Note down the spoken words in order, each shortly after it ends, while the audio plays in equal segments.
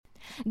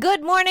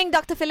Good morning,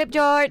 Dr. Phillip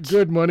George.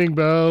 Good morning,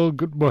 Belle.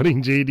 Good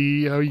morning,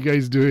 JD. How are you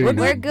guys doing? We're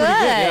Pretty good.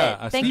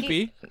 Yeah. Thank Sleepy.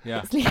 you.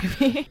 Yeah.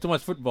 Sleepy. Too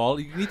much football.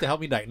 You need to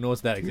help me diagnose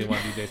that exam one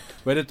of these days.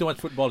 Whether too much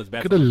football is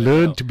bad. Gotta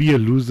learn to be a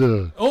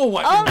loser. Oh,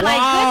 what? Oh, my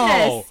wow.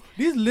 goodness.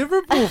 These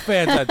Liverpool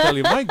fans, I tell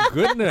you, my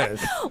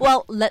goodness.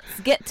 Well, let's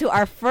get to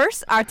our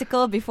first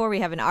article before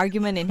we have an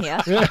argument in here.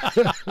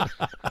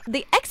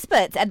 The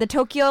experts at the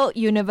Tokyo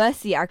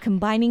University are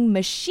combining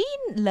machine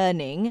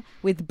learning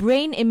with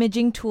brain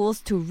imaging tools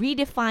to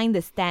redefine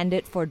the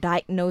standard for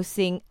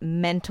diagnosing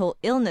mental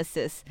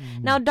illnesses.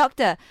 Now,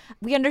 doctor,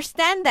 we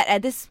understand that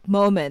at this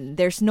moment,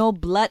 there's no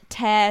blood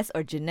test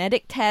or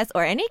genetic test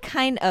or any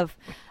kind of,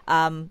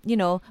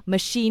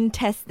 machine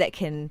test that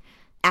can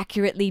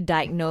accurately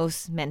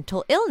diagnose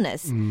mental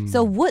illness.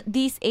 So would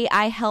these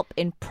AI help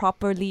in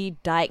properly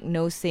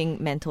diagnosing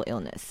mental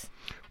illness?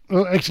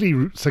 Well,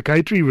 actually,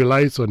 psychiatry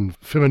relies on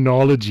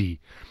phenomenology,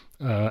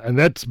 and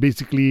that's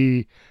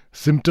basically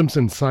symptoms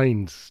and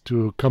signs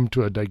to come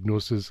to a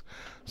diagnosis.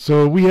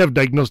 So we have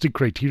diagnostic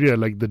criteria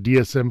like the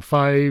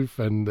DSM-5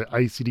 and the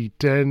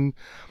ICD-10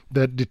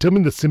 that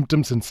determine the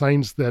symptoms and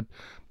signs that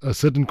a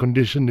certain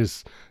condition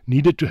is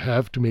needed to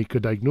have to make a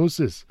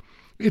diagnosis.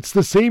 It's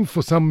the same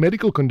for some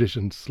medical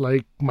conditions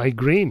like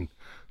migraine.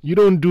 You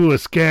don't do a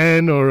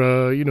scan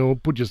or,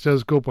 put your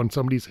stethoscope on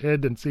somebody's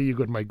head and say you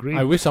got migraine.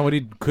 I wish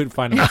somebody could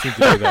find a machine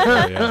to do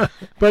that. Yeah.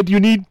 But you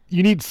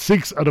need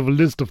 6 out of a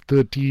list of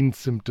 13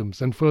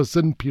 symptoms and for a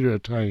certain period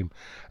of time.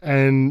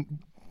 And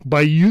by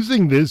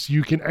using this,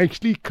 you can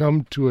actually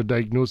come to a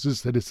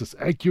diagnosis that is as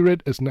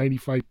accurate as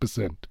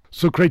 95%.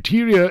 So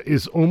criteria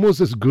is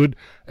almost as good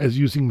as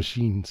using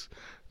machines.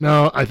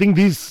 Now, I think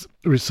these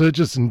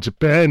researchers in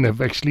Japan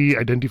have actually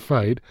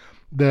identified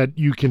that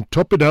you can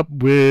top it up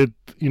with,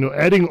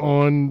 adding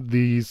on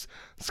these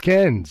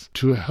scans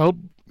to help,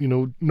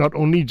 not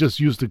only just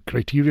use the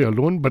criteria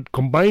alone, but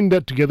combine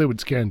that together with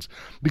scans.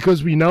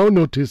 Because we now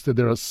notice that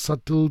there are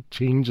subtle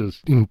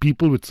changes in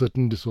people with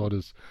certain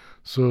disorders.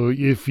 So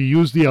if you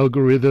use the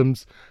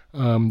algorithms,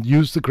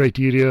 use the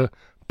criteria,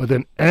 but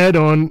then add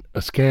on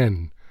a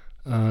scan,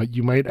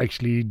 you might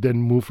actually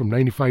then move from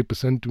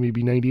 95% to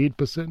maybe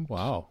 98%.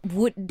 Wow.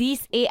 Would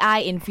these AI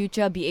in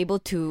future be able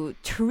to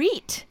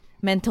treat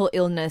mental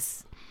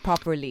illness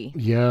properly?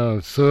 Yeah,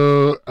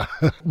 so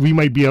we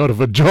might be out of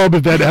a job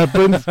if that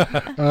happens.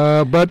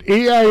 But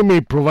AI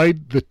may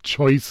provide the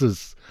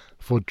choices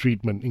for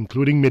treatment,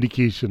 including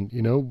medication,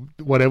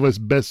 whatever's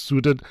best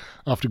suited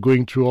after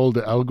going through all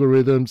the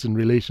algorithms in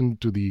relation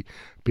to the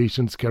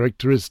patient's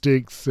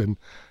characteristics. And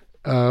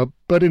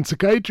but in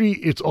psychiatry,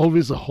 it's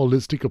always a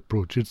holistic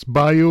approach. It's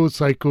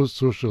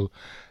biopsychosocial.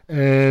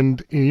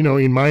 And,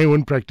 in my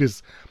own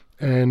practice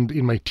and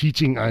in my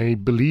teaching, I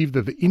believe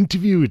that the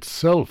interview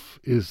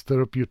itself is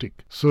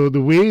therapeutic. So the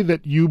way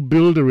that you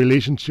build a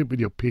relationship with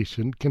your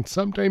patient can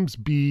sometimes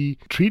be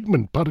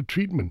treatment, part of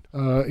treatment.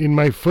 In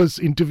my first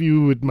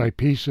interview with my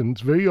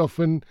patients, very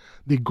often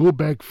they go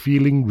back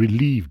feeling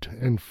relieved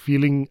and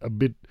feeling a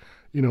bit,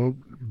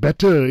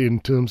 better in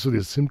terms of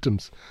their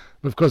symptoms.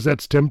 Of course,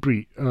 that's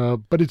temporary,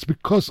 but it's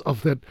because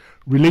of that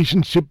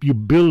relationship you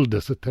build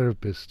as a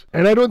therapist.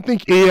 And I don't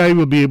think AI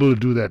will be able to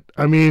do that.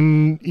 I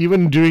mean,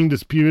 even during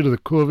this period of the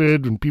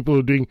COVID, when people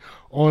are doing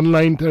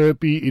online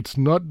therapy, it's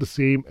not the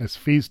same as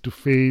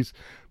face-to-face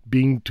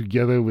being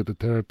together with a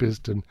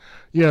therapist. And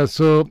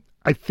so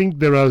I think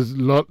there are a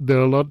lot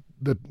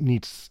that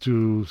needs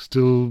to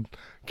still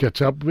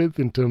catch up with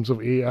in terms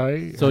of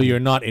AI. So you're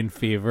not in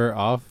favor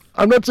of?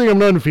 I'm not saying I'm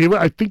not in favor.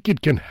 I think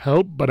it can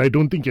help, but I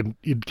don't think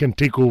it can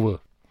take over.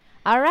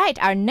 All right,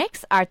 our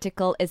next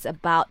article is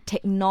about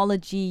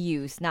technology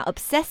use. Now,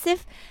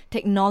 obsessive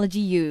technology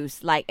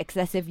use, like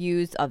excessive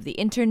use of the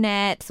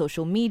internet,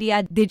 social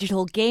media,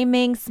 digital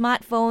gaming,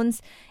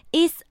 smartphones,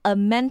 is a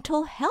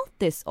mental health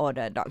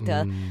disorder,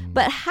 doctor.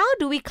 But how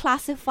do we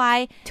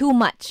classify too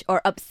much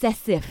or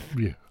obsessive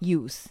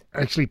use?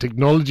 Actually,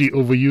 technology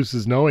overuse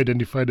is now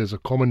identified as a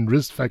common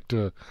risk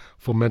factor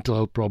for mental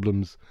health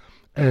problems.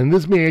 And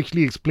this may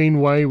actually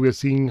explain why we're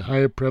seeing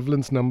higher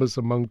prevalence numbers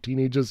among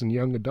teenagers and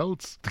young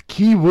adults. The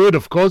key word,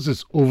 of course,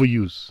 is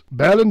overuse.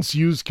 Balanced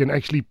use can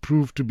actually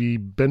prove to be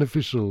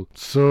beneficial.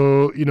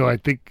 So, I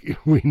think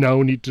we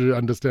now need to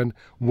understand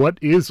what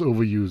is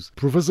overuse.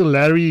 Professor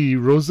Larry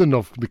Rosen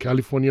of the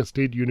California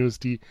State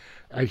University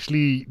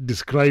actually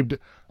described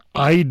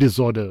eye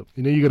disorder.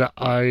 You got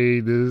an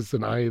eye this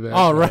and eye that.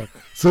 Oh, right.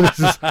 So this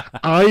is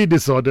eye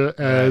disorder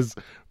as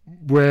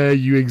where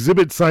you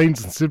exhibit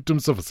signs and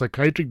symptoms of a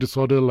psychiatric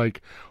disorder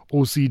like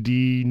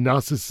OCD,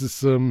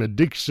 narcissism,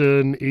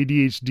 addiction,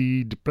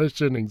 ADHD,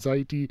 depression,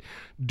 anxiety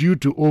due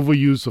to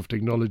overuse of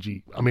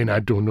technology. I mean, I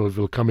don't know if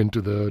it'll come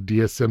into the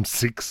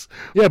DSM-6.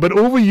 Yeah, but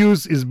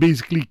overuse is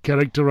basically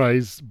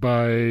characterized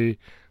by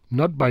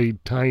not by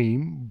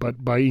time,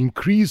 but by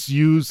increased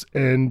use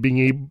and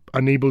being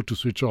unable to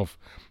switch off.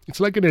 It's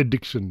like an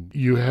addiction.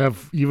 You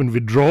have even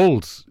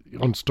withdrawals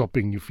on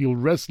stopping. You feel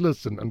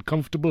restless and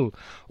uncomfortable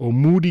or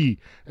moody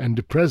and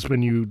depressed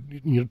when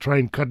you try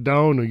and cut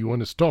down or you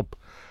want to stop.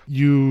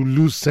 You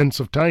lose sense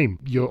of time.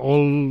 You're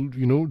all,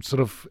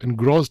 sort of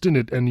engrossed in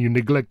it and you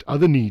neglect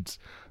other needs.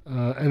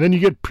 And then you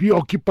get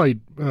preoccupied,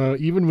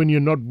 even when you're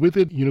not with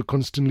it,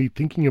 constantly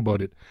thinking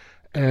about it.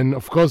 And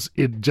of course,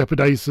 it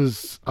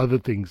jeopardizes other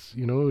things.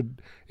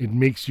 It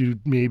makes you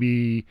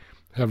maybe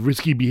have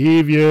risky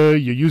behavior.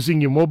 You're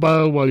using your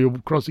mobile while you're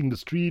crossing the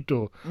street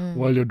or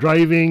while you're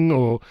driving,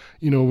 or,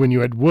 when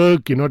you're at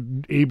work, you're not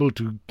able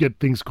to get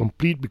things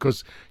complete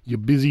because you're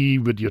busy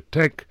with your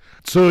tech.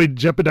 So it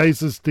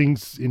jeopardizes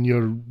things in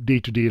your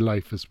day-to-day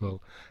life as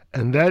well.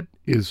 And that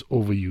is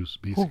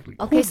overuse, basically.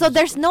 Okay, so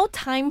there's no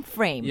time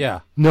frame. Yeah.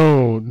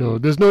 No,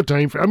 there's no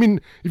time frame. I mean,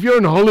 if you're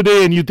on a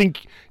holiday and you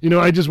think,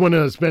 I just want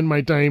to spend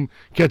my time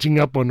catching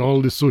up on all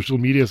this social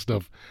media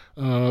stuff,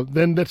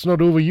 then that's not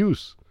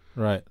overuse.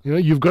 Right.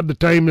 You've got the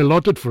time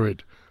allotted for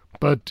it.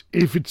 But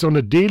if it's on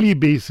a daily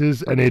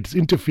basis and it's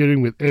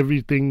interfering with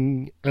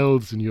everything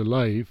else in your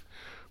life,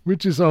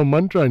 which is our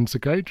mantra in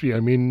psychiatry, I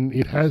mean,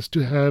 it has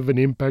to have an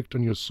impact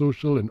on your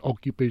social and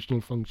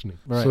occupational functioning.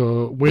 Right.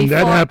 So when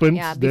that happens,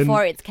 then...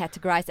 before it's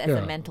categorized as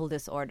a mental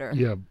disorder.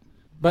 Yeah.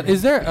 But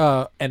is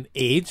there an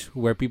age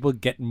where people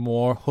get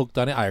more hooked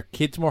on it? Are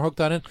kids more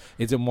hooked on it?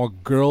 Is it more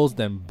girls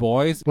than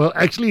boys? Well,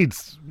 actually,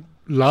 it's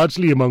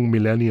largely among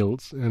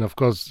millennials. And of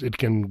course, it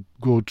can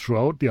go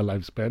throughout their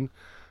lifespan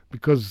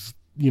because,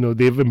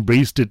 they've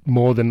embraced it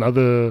more than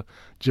other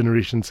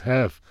generations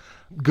have.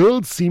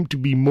 Girls seem to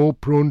be more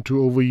prone to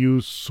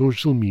overuse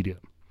social media.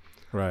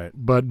 Right.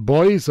 But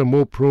boys are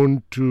more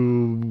prone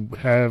to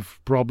have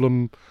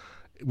problem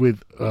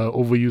with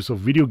overuse of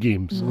video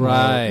games.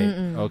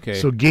 Right. Okay.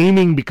 So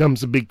gaming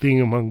becomes a big thing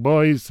among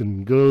boys,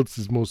 and girls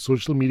is more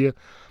social media.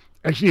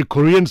 Actually, a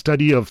Korean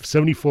study of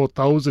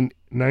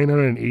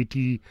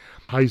 74,980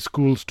 high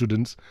school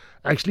students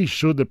actually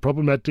showed that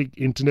problematic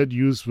internet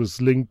use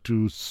was linked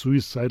to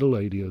suicidal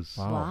ideas.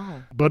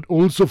 Wow. But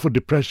also for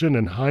depression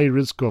and high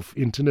risk of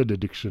internet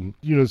addiction.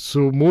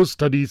 So most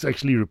studies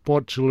actually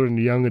report children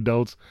and young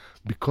adults,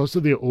 because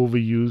of their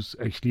overuse,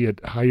 actually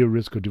at higher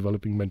risk of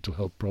developing mental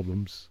health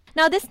problems.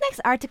 Now, this next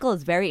article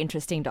is very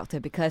interesting, Doctor,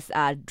 because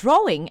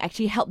drawing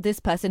actually helped this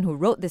person who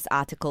wrote this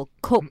article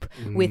cope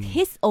with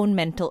his own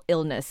mental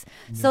illness.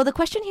 So the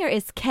question here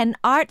is, can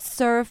art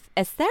serve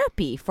as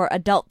therapy for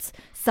adults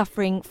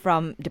suffering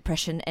from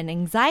depression and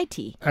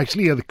anxiety?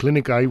 Actually, at the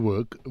clinic I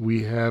work,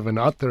 we have an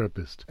art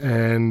therapist,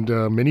 and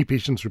many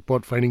patients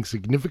report finding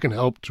significant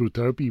help through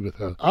therapy with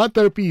her. Art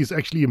therapy is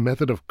actually a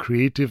method of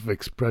creative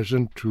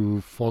expression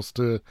to foster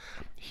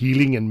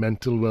healing and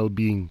mental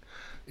well-being.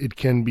 It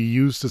can be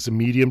used as a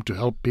medium to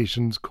help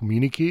patients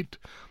communicate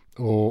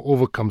or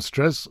overcome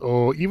stress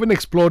or even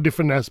explore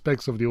different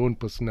aspects of their own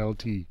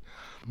personality.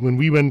 When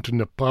we went to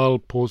Nepal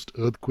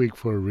post-earthquake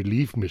for a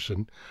relief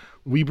mission,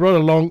 we brought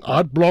along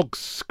art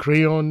blocks,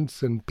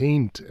 crayons, and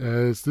paint,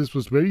 as this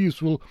was very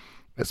useful,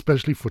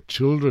 especially for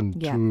children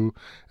to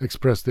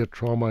express their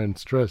trauma and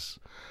stress.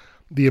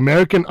 The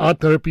American Art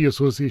Therapy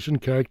Association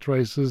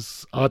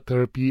characterizes art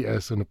therapy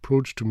as an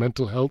approach to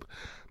mental health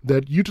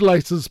that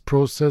utilizes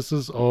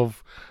processes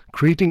of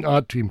creating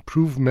art to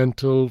improve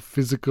mental,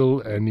 physical,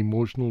 and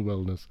emotional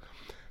wellness.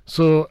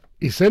 So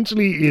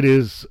essentially, it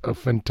is a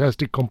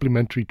fantastic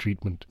complementary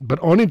treatment. But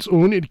on its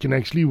own, it can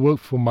actually work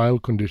for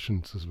mild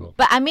conditions as well.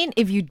 But I mean,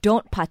 if you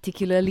don't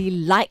particularly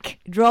like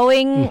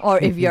drawing or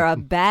if you're a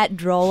bad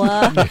drawer,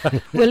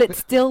 will it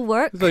still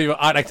work? So your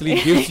art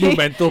actually gives you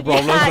mental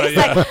problems. It's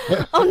like,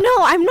 oh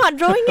no, I'm not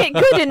drawing it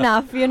good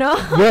enough,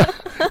 Well,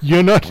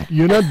 you're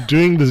not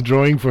doing this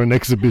drawing for an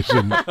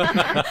exhibition.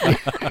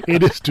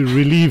 It is to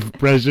relieve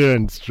pressure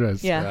and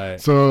stress. Yeah.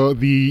 Right. So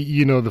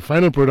the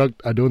final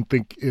product, I don't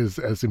think is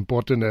as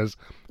important as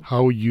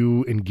how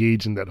you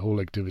engage in that whole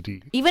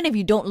activity. Even if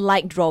you don't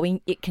like drawing,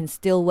 it can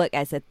still work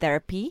as a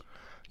therapy.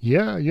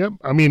 Yeah.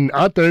 I mean,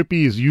 art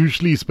therapy is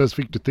usually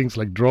specific to things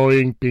like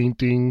drawing,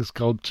 painting,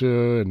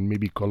 sculpture, and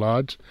maybe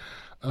collage.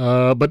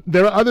 But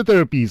there are other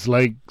therapies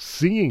like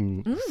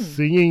singing.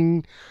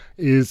 Singing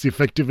is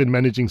effective in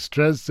managing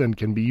stress and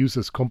can be used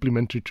as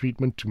complementary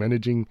treatment to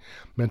managing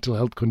mental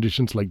health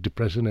conditions like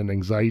depression and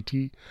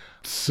anxiety.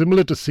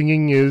 Similar to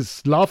singing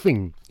is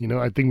laughing.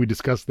 I think we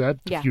discussed that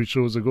a few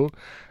shows ago.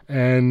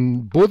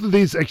 And both of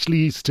these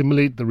actually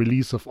stimulate the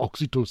release of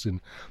oxytocin,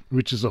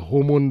 which is a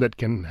hormone that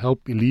can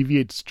help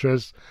alleviate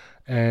stress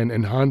and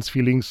enhance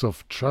feelings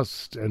of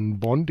trust and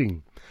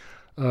bonding.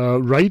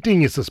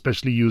 Writing is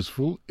especially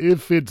useful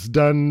if it's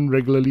done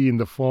regularly in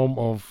the form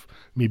of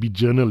maybe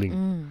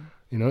journaling.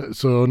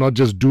 So not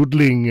just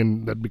doodling,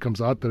 and that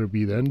becomes art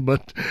therapy then,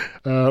 but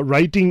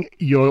writing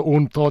your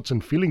own thoughts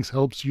and feelings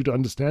helps you to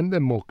understand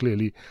them more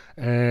clearly,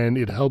 and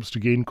it helps to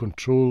gain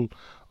control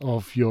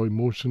of your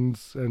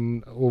emotions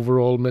and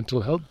overall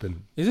mental health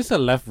then. Is this a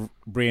left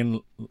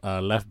brain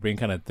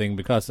kind of thing?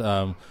 Because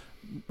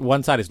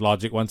one side is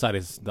logic, one side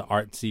is the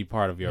artsy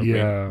part of your Yeah.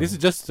 brain. This is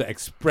just to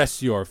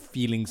express your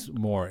feelings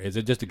more. Is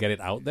it just to get it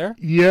out there?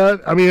 Yeah,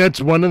 I mean,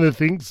 that's one of the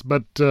things.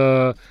 But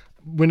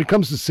when it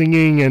comes to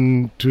singing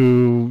and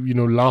to,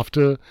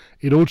 laughter,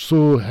 it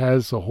also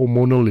has a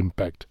hormonal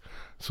impact.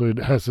 So it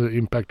has an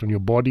impact on your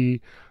body.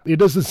 It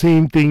does the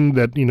same thing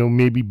that,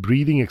 maybe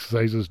breathing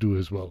exercises do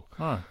as well.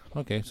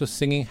 Okay. So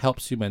singing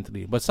helps you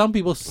mentally. But some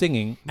people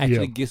singing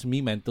actually Yeah. gives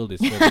me mental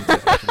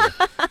disturbances.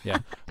 Actually. Yeah.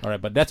 All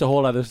right. But that's a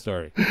whole other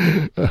story.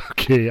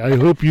 Okay, I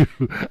hope you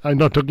are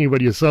not talking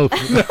about yourself.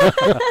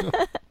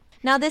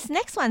 Now, this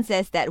next one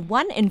says that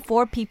 1 in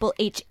 4 people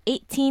aged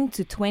 18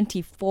 to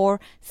 24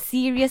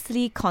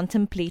 seriously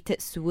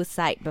contemplated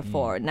suicide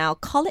before. Now,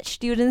 college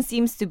students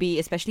seems to be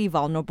especially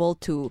vulnerable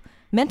to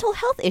mental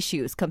health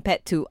issues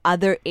compared to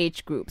other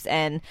age groups.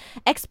 And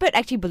expert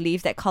actually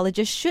believes that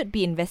colleges should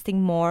be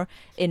investing more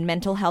in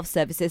mental health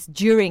services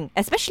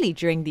especially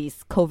during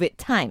these COVID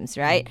times,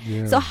 right?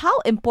 Yeah. So how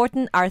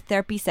important are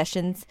therapy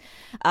sessions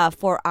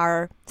for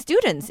our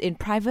students in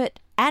private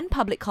and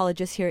public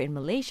colleges here in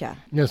Malaysia?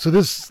 Yeah, so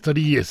this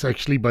study is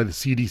actually by the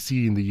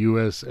CDC in the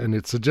US, and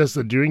it suggests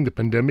that during the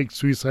pandemic,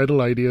 suicidal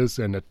ideas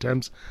and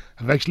attempts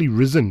have actually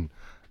risen,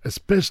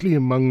 especially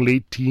among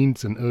late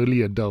teens and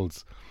early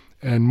adults,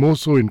 and more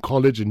so in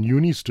college and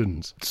uni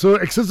students. So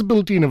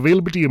accessibility and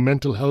availability of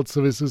mental health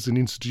services in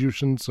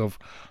institutions of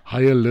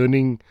higher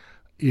learning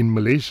in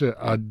Malaysia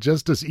are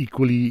just as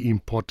equally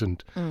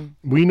important.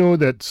 We know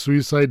that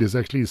suicide is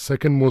actually the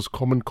second most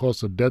common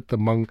cause of death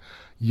among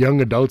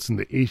young adults in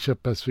the Asia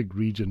Pacific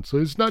region. So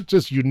it's not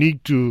just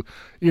unique to,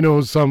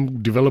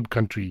 some developed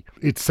country.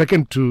 It's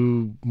second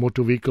to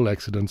motor vehicle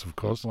accidents, of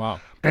course.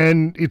 Wow.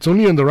 And it's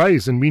only on the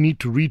rise, and we need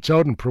to reach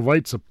out and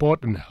provide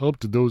support and help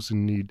to those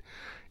in need.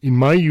 In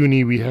my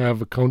uni, we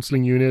have a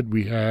counseling unit,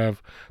 we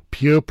have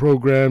peer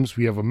programs,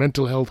 we have a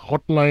mental health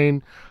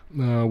hotline,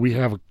 we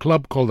have a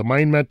club called the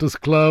Mind Matters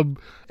Club,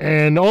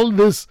 and all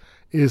this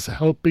is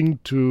helping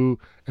to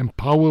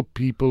empower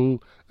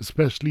people,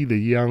 especially the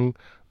young,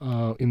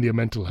 in their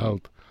mental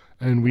health.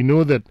 And we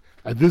know that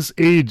at this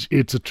age,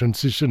 it's a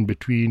transition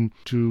between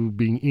to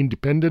being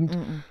independent,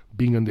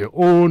 being on their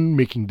own,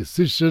 making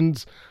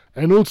decisions,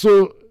 and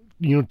also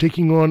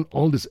taking on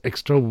all this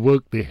extra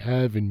work they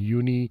have in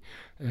uni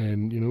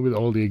and, with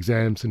all the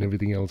exams and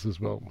everything else as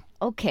well.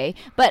 Okay,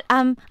 but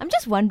I'm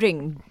just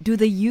wondering, do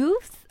the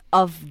youth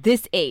of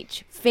this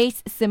age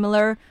face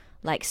similar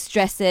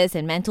stresses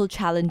and mental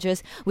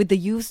challenges with the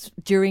youth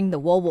during the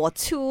World War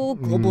II,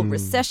 global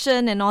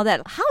recession and all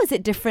that? How is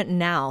it different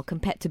now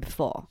compared to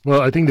before?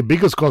 Well, I think the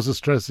biggest cause of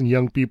stress in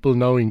young people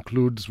now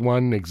includes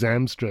one,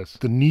 exam stress,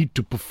 the need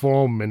to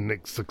perform and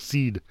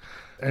succeed.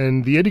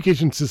 And the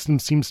education system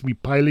seems to be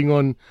piling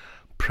on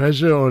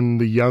pressure on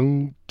the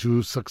young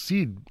to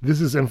succeed. This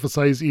is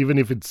emphasized even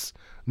if it's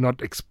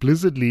not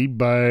explicitly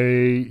by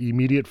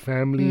immediate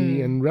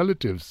family and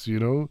relatives,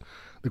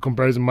 The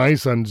comparison, my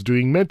son's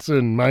doing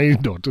medicine, my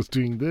daughter's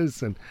doing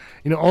this. And,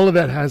 all of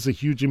that has a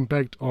huge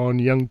impact on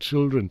young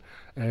children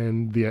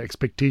and their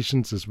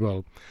expectations as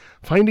well.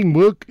 Finding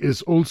work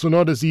is also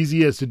not as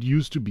easy as it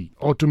used to be.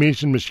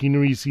 Automation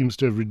machinery seems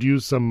to have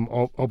reduced some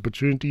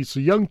opportunities. So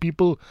young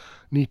people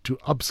need to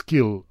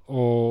upskill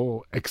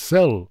or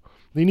excel.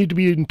 They need to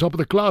be in top of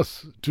the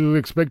class to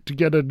expect to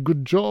get a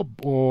good job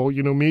or,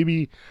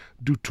 maybe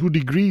do 2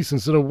 degrees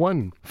instead of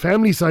 1.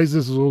 Family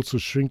sizes is also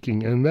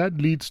shrinking, and that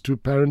leads to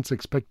parents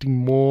expecting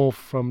more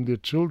from their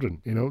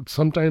children.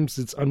 Sometimes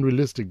it's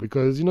unrealistic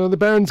because, the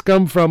parents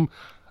come from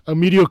a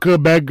mediocre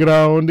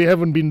background. They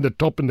haven't been the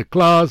top in the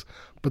class,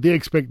 but they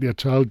expect their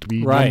child to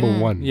be number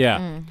 1.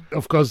 Yeah.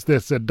 Of course,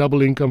 there's a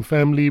double income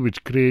family,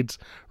 which creates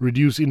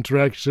reduced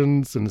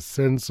interactions and a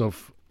sense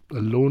of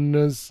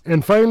aloneness.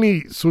 And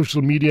finally,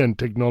 social media and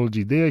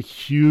technology, they are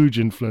huge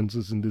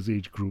influences in this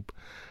age group.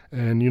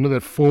 And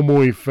that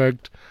FOMO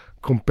effect,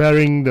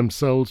 comparing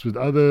themselves with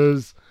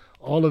others,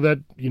 all of that,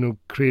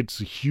 creates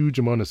a huge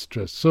amount of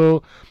stress.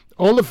 So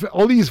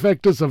all these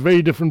factors are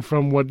very different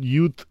from what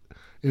youth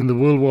in the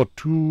World War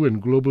II and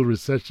global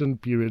recession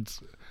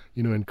periods,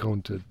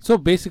 encountered. So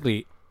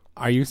basically,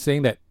 are you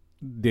saying that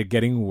they're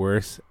getting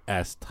worse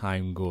as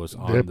time goes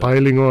on? They're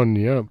piling on,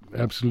 yeah,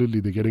 absolutely.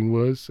 They're getting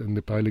worse and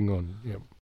they're piling on, yeah.